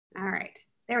right.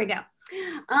 There we go.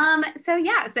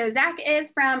 So Zach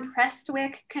is from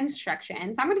Prestwick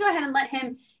Construction. So I'm going to go ahead and let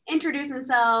him introduce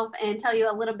himself and tell you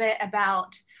a little bit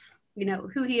about,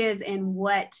 who he is and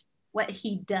what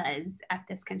he does at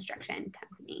this construction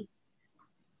company.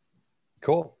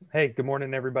 Cool. Hey, good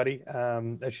morning, everybody.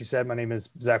 As you said, my name is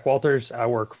Zach Walters. I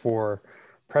work for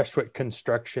Prestwick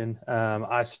Construction.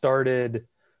 I've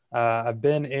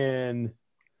been in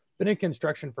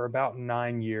construction for about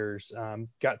 9 years.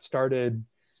 Got started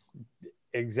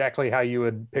exactly how you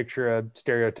would picture a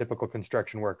stereotypical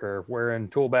construction worker, wearing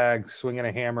tool bags, swinging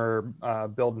a hammer,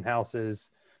 building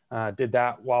houses. Did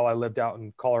that while I lived out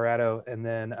in Colorado. And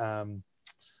then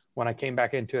when I came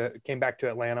back to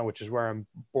Atlanta, which is where I'm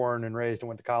born and raised and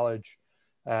went to college,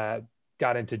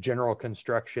 got into general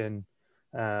construction.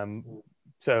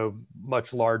 So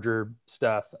much larger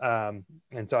stuff. And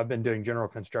so I've been doing general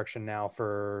construction now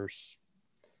for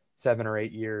 7 or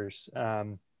 8 years.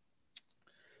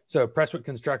 So Prestwick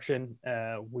Construction,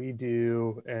 we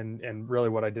do, and really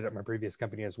what I did at my previous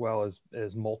company as well is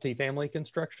multifamily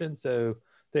construction. So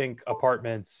think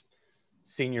apartments,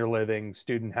 senior living,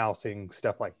 student housing,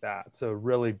 stuff like that. So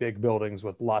really big buildings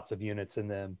with lots of units in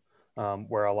them,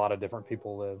 where a lot of different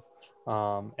people live.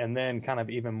 And then kind of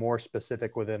even more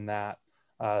specific within that,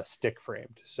 stick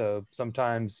framed. So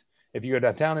sometimes if you go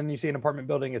downtown and you see an apartment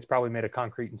building, it's probably made of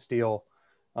concrete and steel.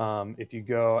 If you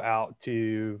go out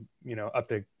to, up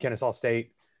to Kennesaw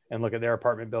State and look at their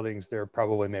apartment buildings, they're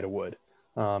probably made of wood.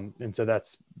 And so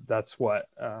that's what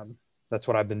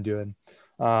I've been doing.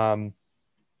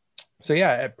 So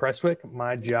yeah, at Prestwick,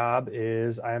 my job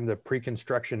is I am the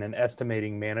pre-construction and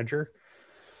estimating manager.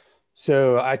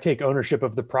 So I take ownership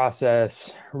of the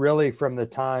process really from the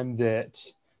time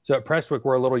so at Prestwick,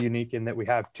 we're a little unique in that we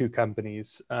have two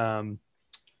companies.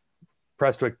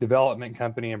 Prestwick Development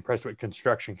Company and Prestwick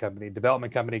Construction Company.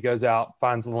 Development Company goes out,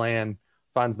 finds the land,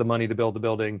 finds the money to build the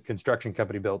building. Construction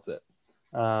Company builds it.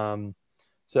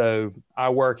 So I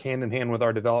work hand in hand with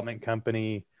our development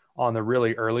company on the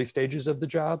really early stages of the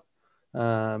job.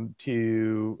 Once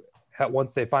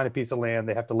they find a piece of land,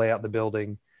 they have to lay out the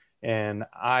building. And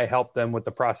I help them with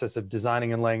the process of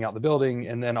designing and laying out the building,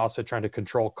 and then also trying to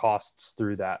control costs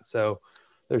through that. So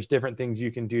there's different things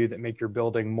you can do that make your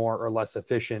building more or less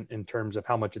efficient in terms of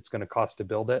how much it's going to cost to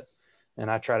build it. And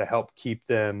I try to help keep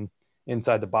them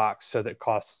inside the box so that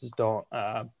costs don't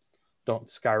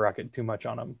skyrocket too much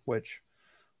on them, which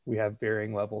we have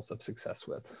varying levels of success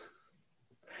with.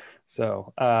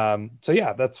 So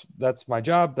yeah, that's my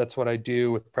job. That's what I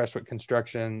do with Prestwick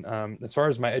Construction. As far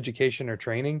as my education or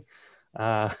training,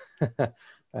 I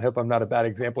hope I'm not a bad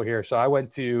example here. So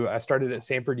I started at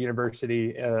Samford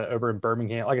University over in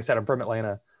Birmingham. Like I said, I'm from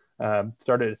Atlanta.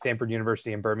 Started at Samford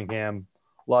University in Birmingham,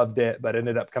 loved it, but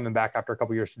ended up coming back after a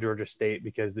couple of years to Georgia State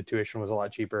because the tuition was a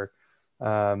lot cheaper.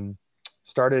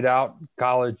 Started out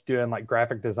college doing like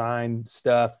graphic design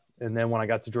stuff. And then when I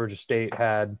got to Georgia State,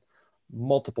 had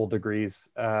multiple degrees.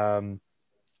 Not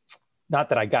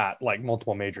that I got like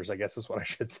multiple majors, I guess is what I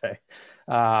should say.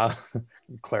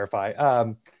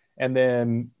 Clarify. And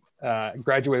then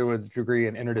graduated with a degree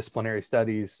in interdisciplinary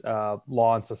studies,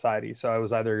 law and society. So I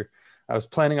was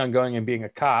planning on going and being a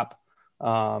cop,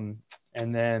 and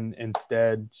then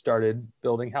instead started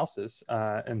building houses.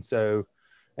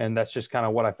 And that's just kind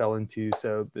of what I fell into.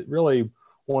 So really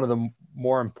one of the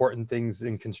more important things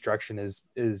in construction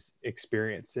is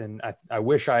experience. And I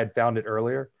wish I had found it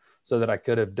earlier so that I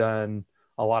could have done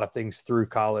a lot of things through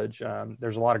college.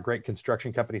 There's a lot of great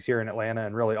construction companies here in Atlanta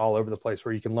and really all over the place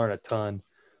where you can learn a ton.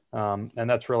 And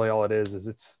that's really all it is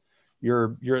it's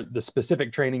the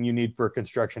specific training you need for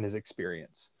construction is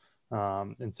experience.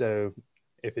 And so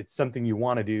if it's something you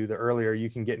want to do, the earlier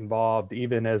you can get involved,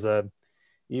 even as an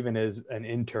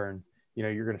intern,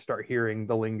 you're going to start hearing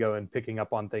the lingo and picking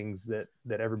up on things that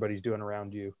everybody's doing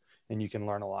around you, and you can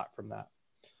learn a lot from that.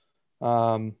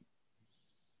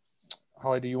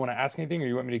 Holly, do you want to ask anything, or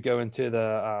you want me to go into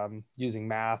the using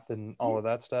math and all of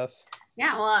that stuff?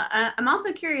 Yeah, well, I'm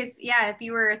also curious, if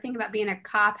you were thinking about being a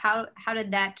cop, how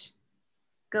did that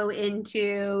go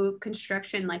into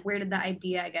construction? Like, where did the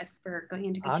idea, I guess, for going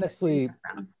into construction honestly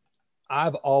come from?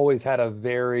 I've always had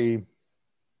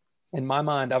in my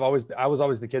mind, I was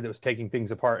always the kid that was taking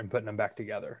things apart and putting them back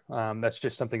together. That's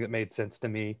just something that made sense to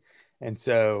me. And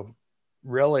so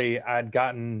really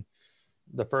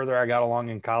the further I got along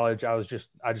in college, I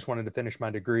just wanted to finish my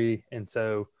degree. And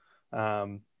so,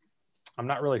 I'm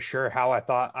not really sure how I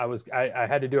thought I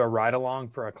had to do a ride along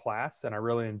for a class, and I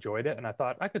really enjoyed it. And I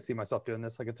thought I could see myself doing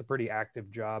this. Like, it's a pretty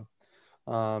active job.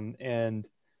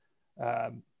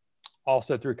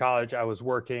 also through college, I was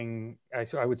working.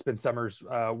 So I would spend summers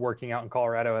working out in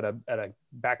Colorado at a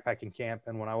backpacking camp.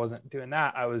 And when I wasn't doing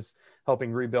that, I was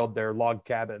helping rebuild their log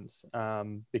cabins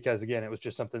because, again, it was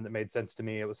just something that made sense to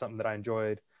me. It was something that I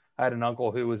enjoyed. I had an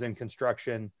uncle who was in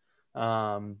construction,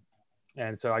 and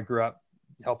so I grew up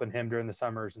helping him during the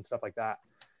summers and stuff like that.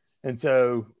 And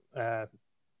so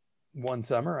one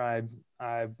summer,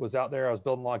 I was out there. I was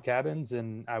building log cabins,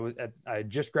 and I had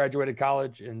just graduated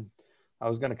college, and I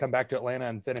was going to come back to Atlanta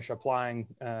and finish applying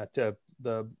to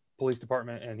the police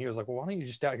department. And he was like, well, why don't you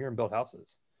just out here and build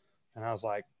houses? And I was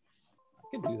like, I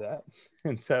can do that.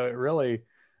 And so it really,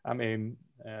 I mean,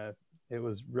 it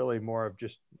was really more of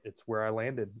just, it's where I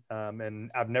landed.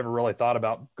 And I've never really thought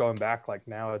about going back. Like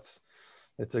now it's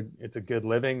a good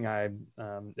living.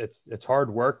 It's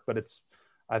hard work, but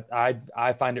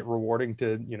I find it rewarding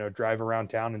to, drive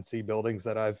around town and see buildings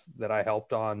that I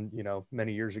helped on,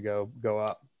 many years ago go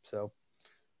up. So,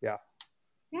 yeah.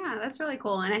 Yeah, that's really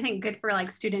cool. And I think good for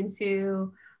like students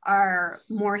who are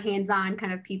more hands-on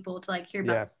kind of people to like hear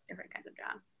about different kinds of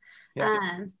jobs.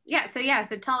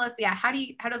 So tell us, how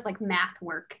does like math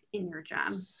work in your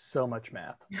job? So much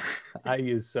math. I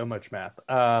use so much math.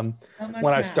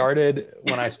 When I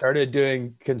started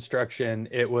doing construction,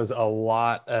 it was a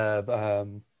lot of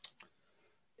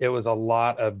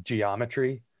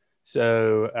geometry.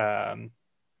 So,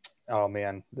 oh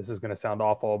man, this is going to sound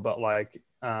awful, but like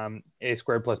a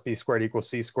squared plus b squared equals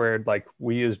c squared. Like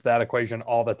we used that equation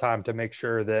all the time to make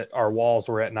sure that our walls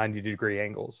were at 90-degree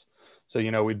angles. So,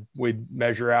 we'd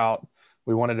measure out,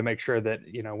 we wanted to make sure that,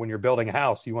 when you're building a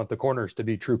house, you want the corners to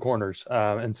be true corners.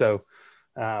 And so,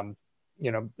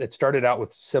 it started out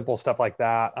with simple stuff like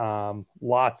that.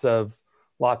 Lots of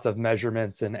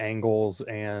measurements and angles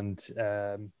and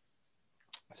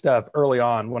stuff early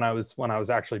on when I was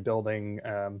actually building,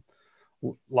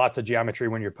 lots of geometry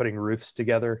when you're putting roofs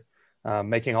together,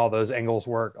 making all those angles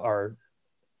work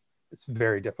it's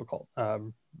very difficult.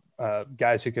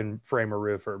 Guys who can frame a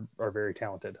roof are very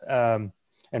talented and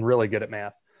really good at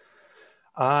math.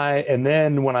 And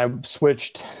then when I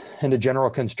switched into general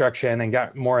construction and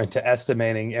got more into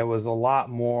estimating, it was a lot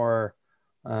more,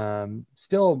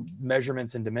 still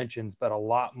measurements and dimensions, but a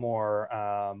lot more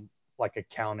like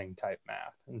accounting type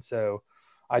math. And so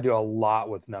I do a lot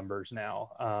with numbers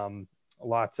now.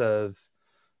 Lots of,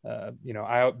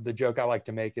 the joke I like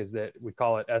to make is that we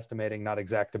call it estimating, not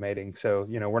exactimating. So,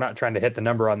 we're not trying to hit the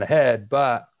number on the head,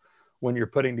 but when you're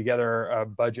putting together a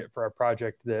budget for a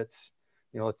project that's,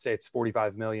 let's say it's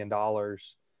 $45 million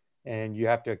and you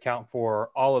have to account for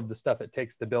all of the stuff it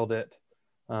takes to build it,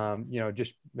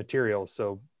 just materials.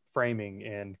 So framing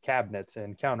and cabinets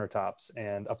and countertops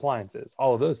and appliances,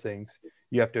 all of those things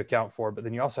you have to account for, but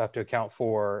then you also have to account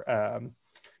for,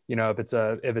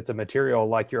 if it's a material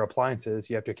like your appliances,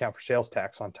 you have to account for sales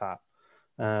tax on top.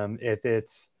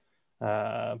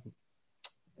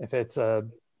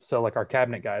 So like our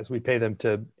cabinet guys, we pay them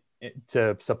to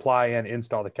supply and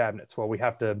install the cabinets. Well, we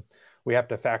have to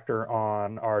factor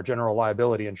on our general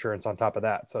liability insurance on top of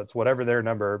that. So it's whatever their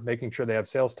number, making sure they have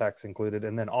sales tax included,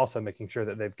 and then also making sure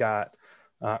that they've got,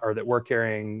 or that we're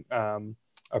carrying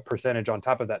a percentage on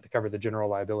top of that to cover the general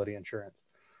liability insurance.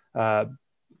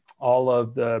 All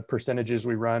of the percentages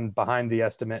we run behind the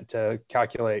estimate to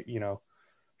calculate,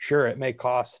 sure, it may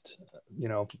cost,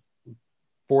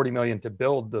 $40 million to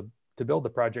build the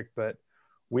project, but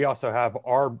we also have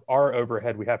our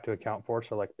overhead we have to account for.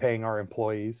 So like paying our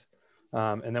employees.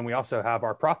 And then we also have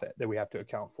our profit that we have to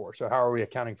account for. So how are we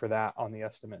accounting for that on the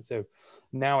estimate? So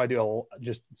now I do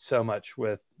just so much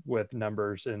with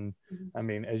numbers. And I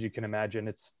mean, as you can imagine,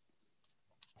 it's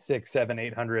 600,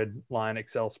 700, 800 line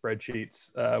Excel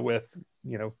spreadsheets with,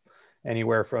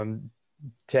 anywhere from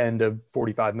 10 to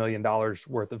 $45 million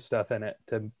worth of stuff in it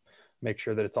to make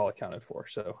sure that it's all accounted for.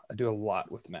 So I do a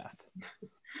lot with math.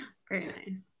 Very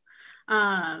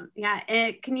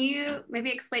nice. Can you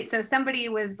maybe explain? So somebody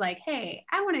was like, hey,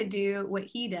 I want to do what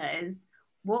he does.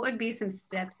 What would be some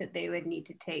steps that they would need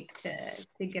to take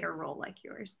to get a role like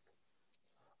yours?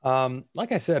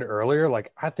 Like I said earlier,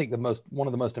 like I think one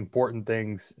of the most important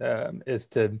things is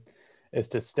to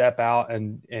step out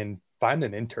and find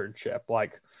an internship.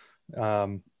 Like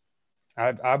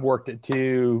I've worked at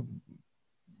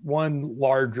one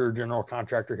larger general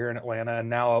contractor here in Atlanta, and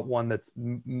now one that's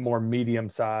more medium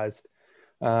sized.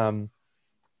 And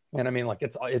I mean, like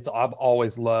I've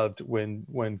always loved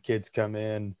when kids come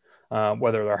in,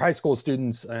 whether they're high school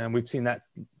students, and we've seen that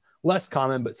less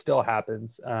common, but still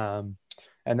happens.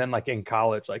 And then like in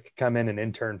college, like come in and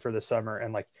intern for the summer,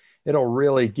 and like it'll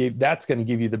really that's going to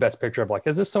give you the best picture of like,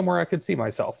 is this somewhere I could see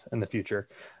myself in the future?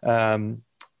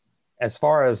 As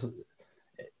far as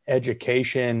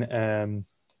education,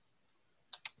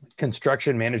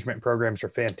 construction management programs are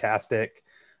fantastic.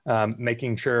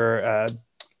 Making sure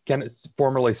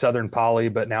formerly Southern Poly,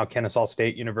 but now Kennesaw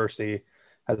State University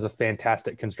has a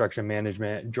fantastic construction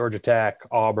management. Georgia Tech,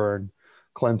 Auburn,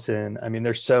 Clemson. I mean,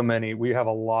 there's so many. We have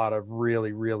a lot of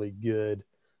really, really good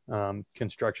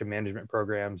construction management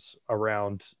programs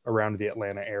around the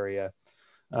Atlanta area.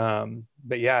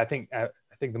 But yeah, I think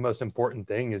the most important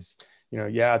thing is,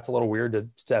 yeah, it's a little weird to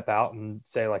step out and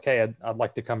say like, hey, I'd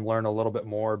like to come learn a little bit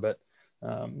more, but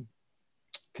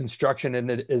construction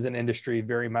is an industry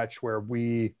very much where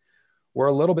we're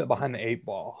a little bit behind the eight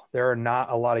ball. There are not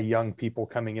a lot of young people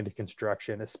coming into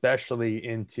construction, especially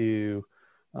into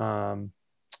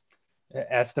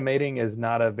estimating is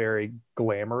not a very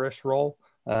glamorous role,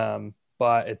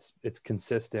 but it's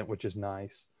consistent, which is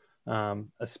nice.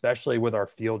 Especially with our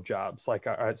field jobs, like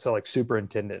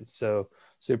superintendents. So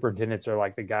superintendents are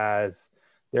like the guys,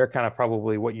 they're kind of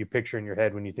probably what you picture in your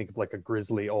head when you think of like a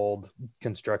grizzly old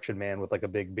construction man with like a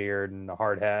big beard and a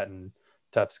hard hat and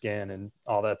tough skin and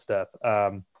all that stuff.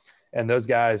 And those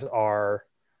guys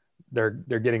they're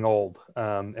getting old.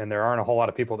 And there aren't a whole lot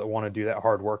of people that want to do that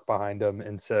hard work behind them.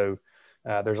 And so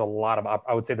there's a lot of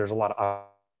opportunity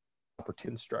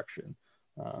construction.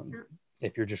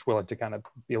 If you're just willing to kind of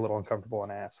be a little uncomfortable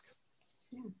and ask.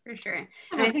 Yeah, for sure.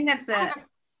 And I think that's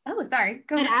sorry.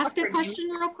 Go ahead. Ask a question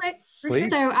real quick.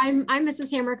 Please. So I'm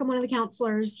Mrs. Hamrick. I'm one of the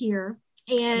counselors here.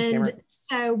 And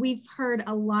so we've heard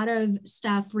a lot of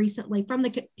stuff recently from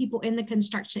the people in the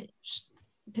construction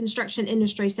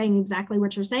industry saying exactly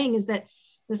what you're saying, is that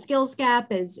the skills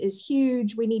gap is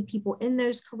huge. We need people in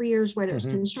those careers, whether it's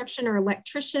construction or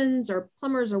electricians or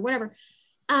plumbers or whatever.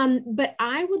 But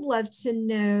I would love to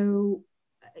know,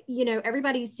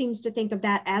 everybody seems to think of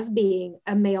that as being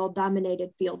a male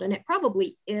dominated field, and it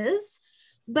probably is.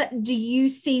 But do you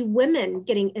see women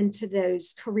getting into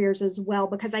those careers as well?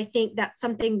 Because I think that's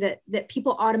something that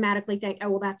people automatically think, oh,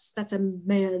 well, that's a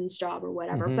man's job or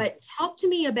whatever. But talk to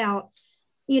me about,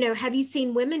 have you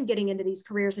seen women getting into these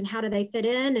careers and how do they fit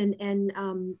in?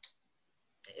 And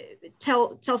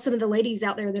tell some of the ladies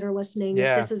out there that are listening,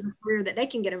 if this is a career that they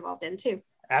can get involved in too.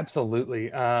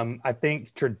 Absolutely. I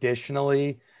think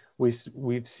traditionally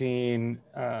we've seen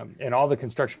in all the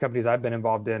construction companies I've been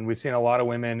involved in, we've seen a lot of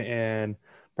women in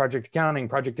project accounting,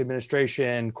 project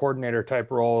administration, coordinator type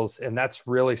roles. And that's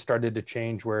really started to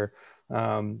change where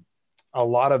a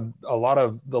lot of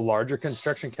the larger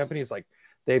construction companies, like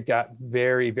they've got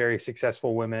very, very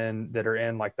successful women that are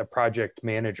in like the project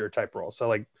manager type role. So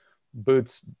like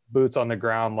boots on the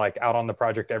ground, like out on the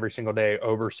project every single day,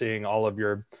 overseeing all of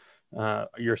your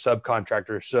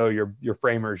subcontractors. So your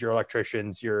framers, your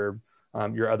electricians, your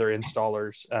other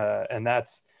installers. And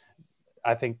that's,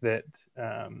 I think that,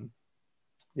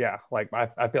 like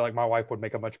I feel like my wife would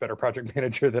make a much better project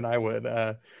manager than I would.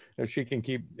 If she can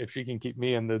keep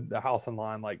me in the house in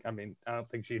line, like, I mean, I don't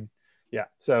think she'd,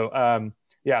 So,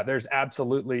 there's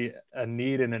absolutely a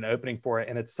need and an opening for it.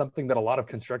 And it's something that a lot of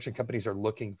construction companies are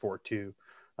looking for too.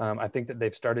 I think that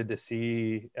they've started to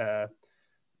see,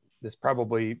 this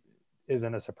probably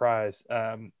isn't a surprise,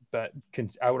 but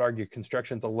I would argue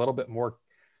construction's a little bit more,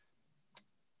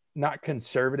 not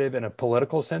conservative in a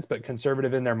political sense, but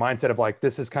conservative in their mindset of like,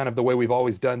 this is kind of the way we've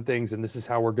always done things and this is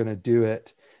how we're going to do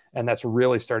it. And that's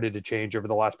really started to change over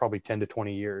the last probably 10 to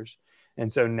 20 years. And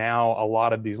so now a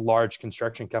lot of these large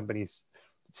construction companies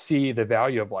see the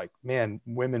value of like, man,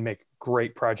 women make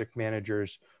great project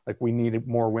managers. Like we need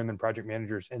more women project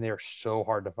managers, and they are so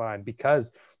hard to find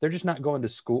because they're just not going to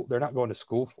school. They're not going to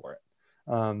school for it.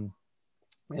 And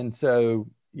so,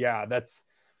 that's,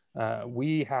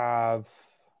 we had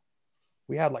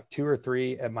like 2 or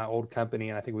 3 at my old company,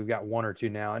 and I think we've got 1 or 2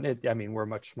 now. And we're a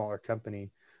much smaller company,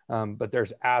 but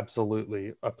there's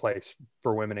absolutely a place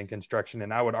for women in construction.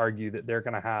 And I would argue that they're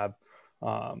probably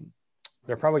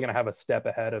going to have a step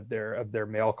ahead of their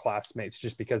male classmates,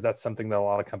 just because that's something that a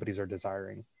lot of companies are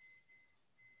desiring.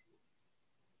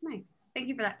 Nice. Thank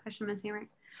you for that question, Ms. Hamrick.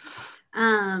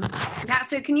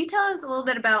 So can you tell us a little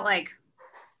bit about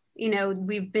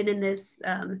we've been in this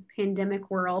pandemic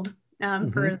world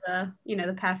for the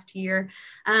past year.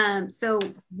 So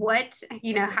what,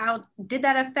 how did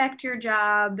that affect your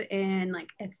job? And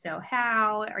if so,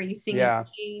 how are you seeing it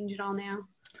change at all now?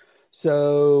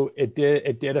 So it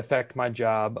did affect my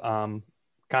job.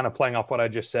 Kind of playing off what I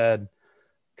just said,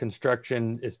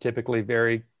 construction is typically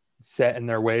very set in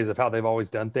their ways of how they've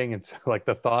always done things. And so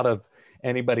the thought of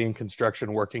anybody in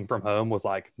construction working from home was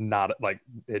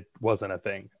it wasn't a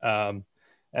thing.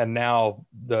 And now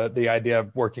the idea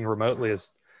of working remotely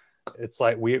is it's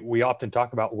like we often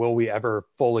talk about, will we ever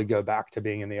fully go back to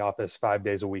being in the office 5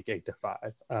 days a week, 8 to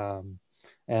 5?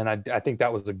 And I think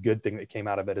that was a good thing that came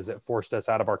out of it, is it forced us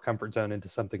out of our comfort zone into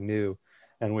something new.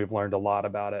 And we've learned a lot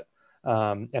about it,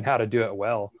 and how to do it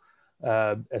well.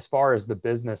 As far as the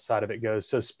business side of it goes,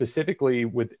 so specifically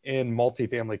within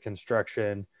multifamily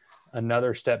construction,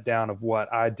 another step down of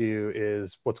what I do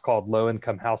is what's called low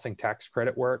income housing tax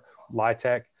credit work,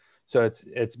 LIHTC. So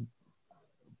it's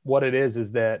what it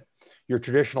is that your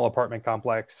traditional apartment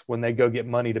complex, when they go get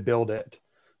money to build it,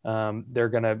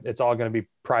 it's all going to be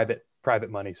private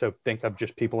money. So think of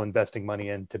just people investing money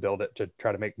in to build it to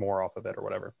try to make more off of it or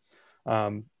whatever.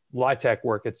 LIHTC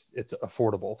work, it's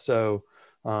affordable. So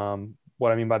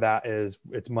what I mean by that is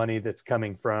it's money that's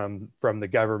coming from the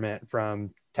government,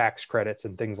 from tax credits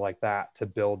and things like that to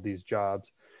build these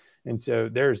jobs. And so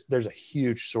there's a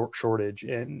huge shortage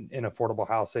in affordable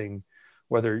housing,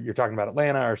 whether you're talking about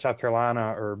Atlanta or South Carolina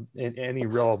or in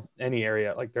any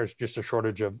area. Like there's just a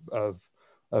shortage of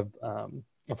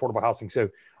affordable housing. So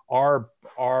our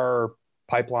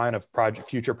pipeline of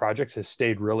future projects has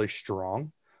stayed really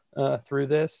strong through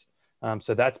this.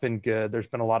 So that's been good. There's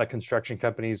been a lot of construction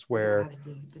companies where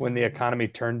when the economy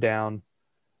turned down,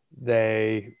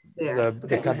 the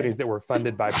companies that were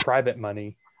funded by private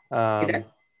money,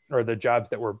 or the jobs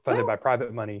that were funded by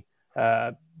private money,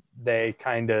 they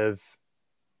kind of,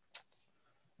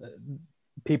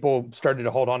 people started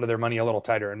to hold on to their money a little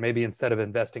tighter. And maybe instead of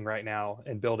investing right now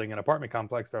and building an apartment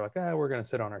complex, they're like, we're going to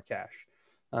sit on our cash.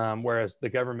 Whereas the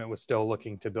government was still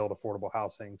looking to build affordable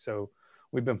housing. So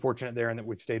we've been fortunate there in that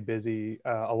we've stayed busy.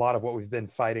 A lot of what we've been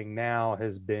fighting now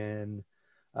has been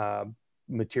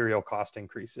material cost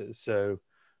increases. So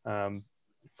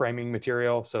framing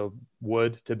material, so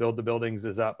wood to build the buildings,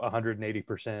 is up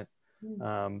 180%.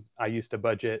 I used to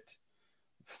budget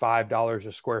 $5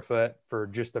 a square foot for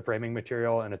just the framing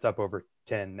material, and it's up over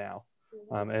 10 now.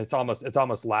 And it's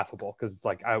almost laughable, because it's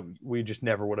like we just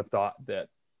never would have thought that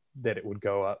it would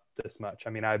go up this much. I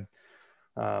mean, I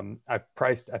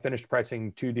finished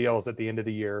pricing 2 deals at the end of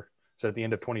the year. So at the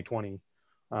end of 2020,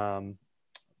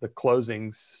 the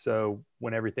closings. So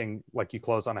when everything, like you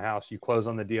close on a house, you close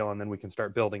on the deal and then we can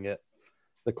start building it.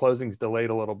 The closings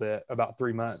delayed a little bit, about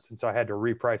 3 months. And so I had to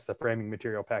reprice the framing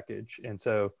material package. And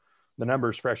so the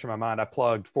numbers fresh in my mind, I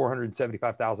plugged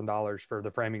 $475,000 for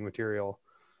the framing material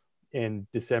in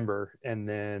December. And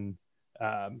then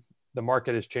the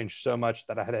market has changed so much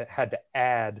that I had to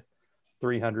add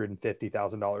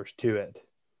 $350,000 to it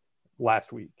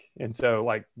last week. And so,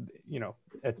 like,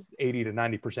 it's 80 to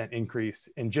 90% increase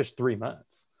in just 3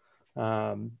 months.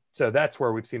 So that's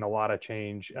where we've seen a lot of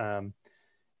change. And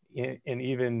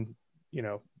even,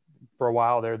 for a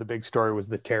while there, the big story was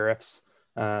the tariffs.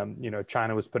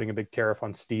 China was putting a big tariff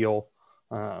on steel.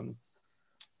 And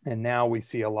now we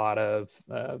see a lot of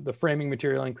the framing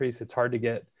material increase. It's hard to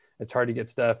get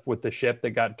stuff with the ship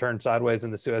that got turned sideways in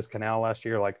the Suez Canal last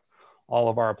year. Like, all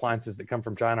of our appliances that come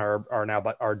from China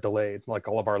are delayed, like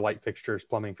all of our light fixtures,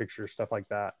 plumbing fixtures, stuff like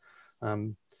that.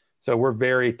 So we're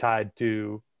very tied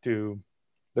to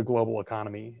the global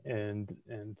economy and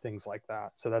things like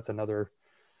that. So that's another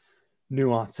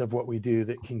nuance of what we do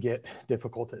that can get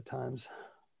difficult at times.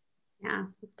 Yeah,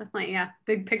 it's definitely,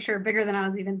 big picture, bigger than I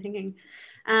was even thinking.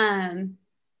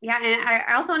 Yeah, and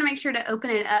I also want to make sure to open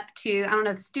it up to, I don't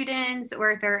know if students or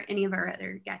if there are any of our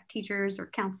other teachers or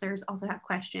counselors also have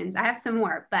questions. I have some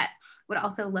more, but would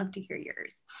also love to hear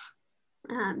yours.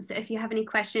 So if you have any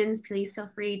questions, please feel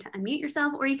free to unmute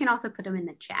yourself, or you can also put them in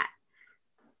the chat.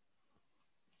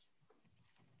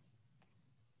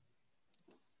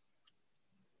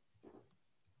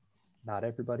 Not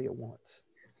everybody at once.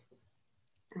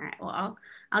 All right, well,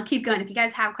 I'll keep going. If you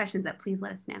guys have questions, please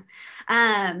let us know.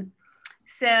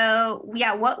 So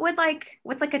yeah, what's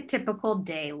like a typical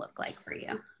day look like for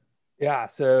you? Yeah.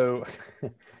 So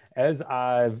as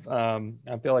I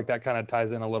feel like that kind of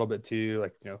ties in a little bit to,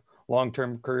 like,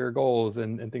 long-term career goals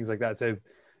and things like that. So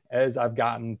as I've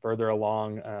gotten further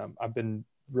along, I've been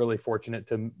really fortunate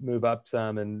to move up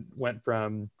some and went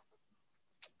from,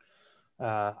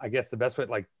 I guess the best way,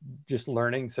 like, just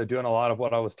learning. So doing a lot of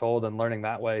what I was told and learning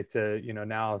that way to,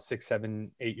 now 6,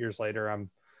 7, 8 years later,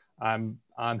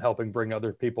 I'm helping bring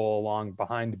other people along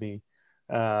behind me.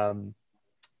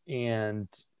 And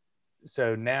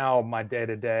so now my day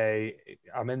to day,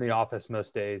 I'm in the office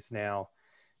most days now,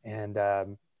 and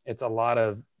it's a lot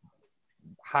of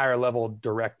higher level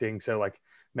directing. So, like,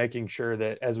 making sure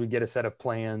that as we get a set of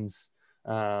plans,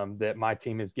 that my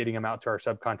team is getting them out to our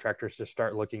subcontractors to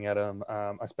start looking at them.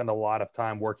 I spend a lot of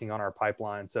time working on our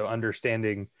pipeline. So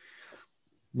understanding,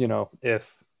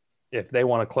 if if they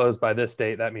want to close by this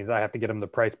date, that means I have to get them the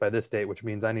price by this date, which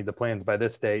means I need the plans by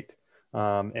this date.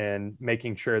 And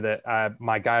making sure that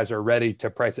my guys are ready to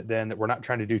price it then, that we're not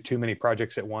trying to do too many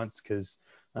projects at once, because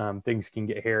things can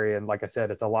get hairy. And like I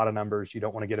said, it's a lot of numbers. You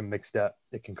don't want to get them mixed up.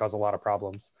 It can cause a lot of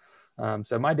problems.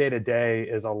 So my day-to-day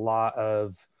is a lot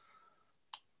of,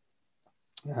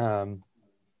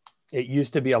 it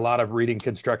used to be a lot of reading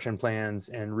construction plans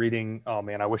and reading, oh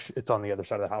man, I wish it's on the other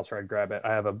side of the house where I'd grab it.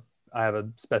 I have a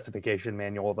specification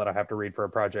manual that I have to read for a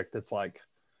project that's like,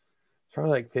 it's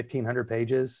probably like 1,500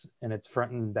 pages, and it's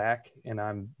front and back, and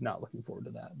I'm not looking forward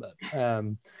to that. But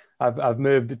I've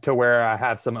moved to where I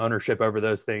have some ownership over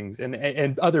those things,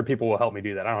 and other people will help me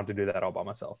do that. I don't have to do that all by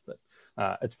myself, but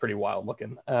it's pretty wild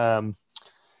looking.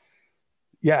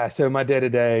 Yeah, so my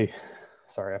day-to-day,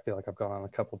 sorry, I feel like I've gone on a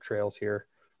couple trails here.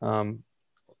 It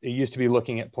used to be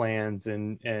looking at plans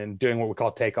and doing what we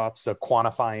call takeoffs, so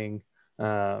quantifying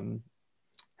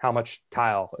how much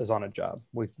tile is on a job.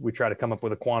 We try to come up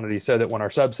with a quantity so that when our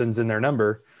sub sends in their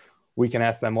number, we can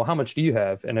ask them, well, how much do you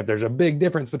have? And if there's a big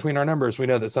difference between our numbers, we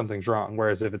know that something's wrong.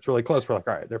 Whereas if it's really close, we're like,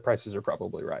 all right, their prices are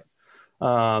probably right.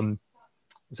 So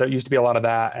it used to be a lot of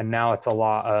that. And now it's a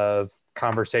lot of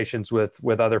conversations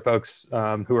with other folks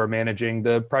who are managing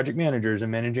the project managers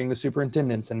and managing the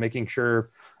superintendents and making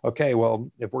sure, okay, well,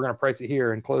 if we're going to price it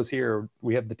here and close here,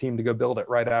 we have the team to go build it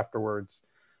right afterwards.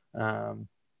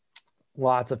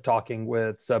 Lots of talking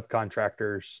with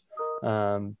subcontractors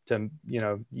to,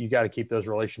 you got to keep those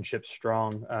relationships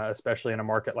strong, especially in a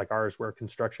market like ours where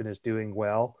construction is doing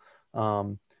well.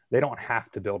 They don't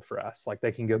have to build for us. Like,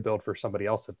 they can go build for somebody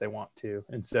else if they want to.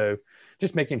 And so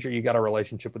just making sure you got a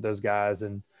relationship with those guys.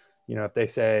 And,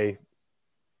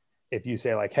 if you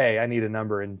say like, hey, I need a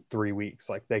number in 3 weeks,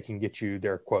 like they can get you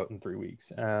their quote in 3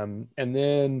 weeks. And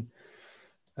then,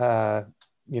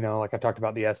 like I talked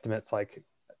about the estimates, like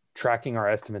tracking our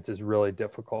estimates is really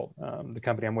difficult. The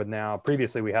company I'm with now,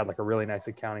 previously we had like a really nice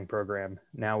accounting program.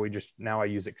 Now I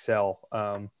use Excel,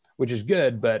 which is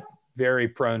good, but very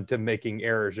prone to making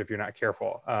errors if you're not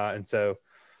careful. And so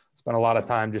spent a lot of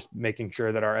time just making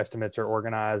sure that our estimates are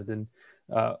organized. And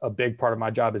a big part of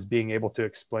my job is being able to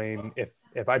explain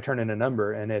if I turn in a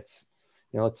number and it's,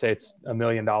 let's say it's $1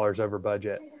 million over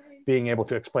budget, being able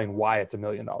to explain why it's $1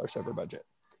 million over budget.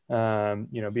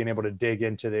 Being able to dig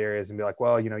into the areas and be like,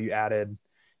 well, you added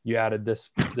this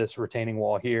retaining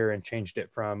wall here and changed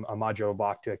it from a modular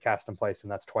block to a cast in place,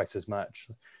 and that's twice as much.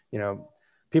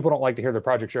 People don't like to hear their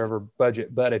projects are over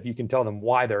budget, but if you can tell them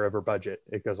why they're over budget,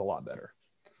 it goes a lot better.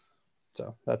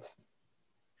 So that's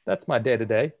my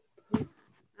day-to-day.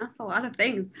 That's a lot of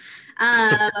things.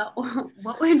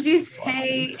 What would you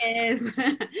say is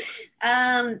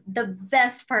the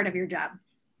best part of your job?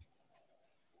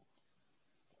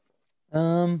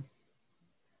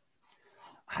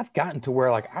 I've gotten to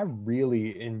where like I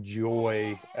really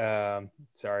enjoy,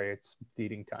 sorry, it's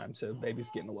feeding time, so baby's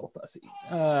getting a little fussy.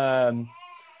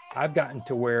 I've gotten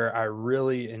to where I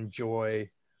really enjoy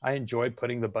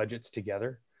putting the budgets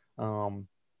together. Kind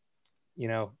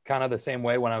of the same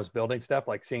way when I was building stuff,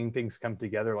 like seeing things come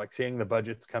together, like seeing the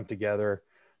budgets come together,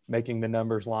 making the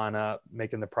numbers line up,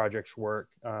 making the projects work.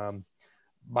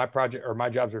 My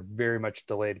jobs are very much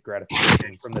delayed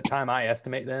gratification. From the time I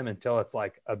estimate them until it's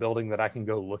like a building that I can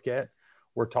go look at,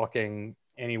 we're talking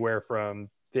anywhere from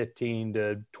 15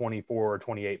 to 24 or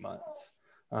 28 months.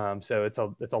 So it's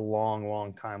a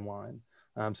long timeline.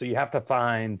 So you have to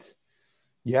find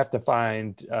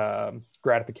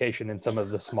gratification in some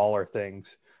of the smaller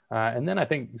things. And then I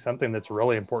think something that's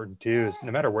really important too is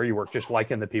no matter where you work, just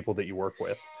liking the people that you work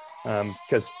with.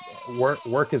 Because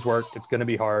work is work. It's going to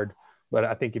be hard. But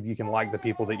I think if you can like the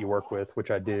people that you work with,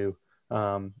 which I do,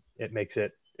 it makes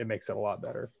it a lot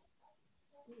better.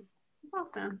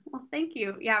 Awesome. Well, thank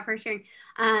you. Yeah, for sharing.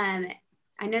 I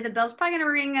know the bell's probably going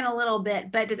to ring in a little bit,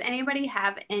 but does anybody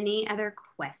have any other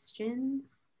questions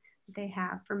they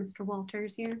have for Mr.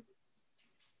 Walters here?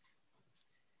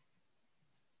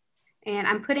 And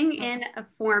I'm putting in a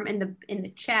form in the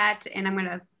chat, and I'm going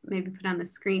to maybe put on the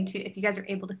screen too. If you guys are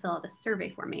able to fill out a survey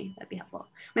for me, that'd be helpful.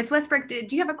 Ms. Westbrook, do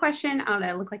you have a question? I don't know.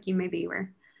 It looked like you maybe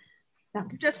were about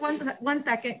to. Just one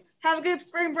second. Have a good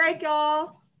spring break,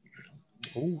 y'all.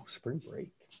 Oh, spring break.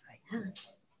 Nice.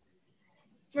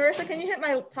 Marissa, can you hit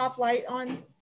my top light on?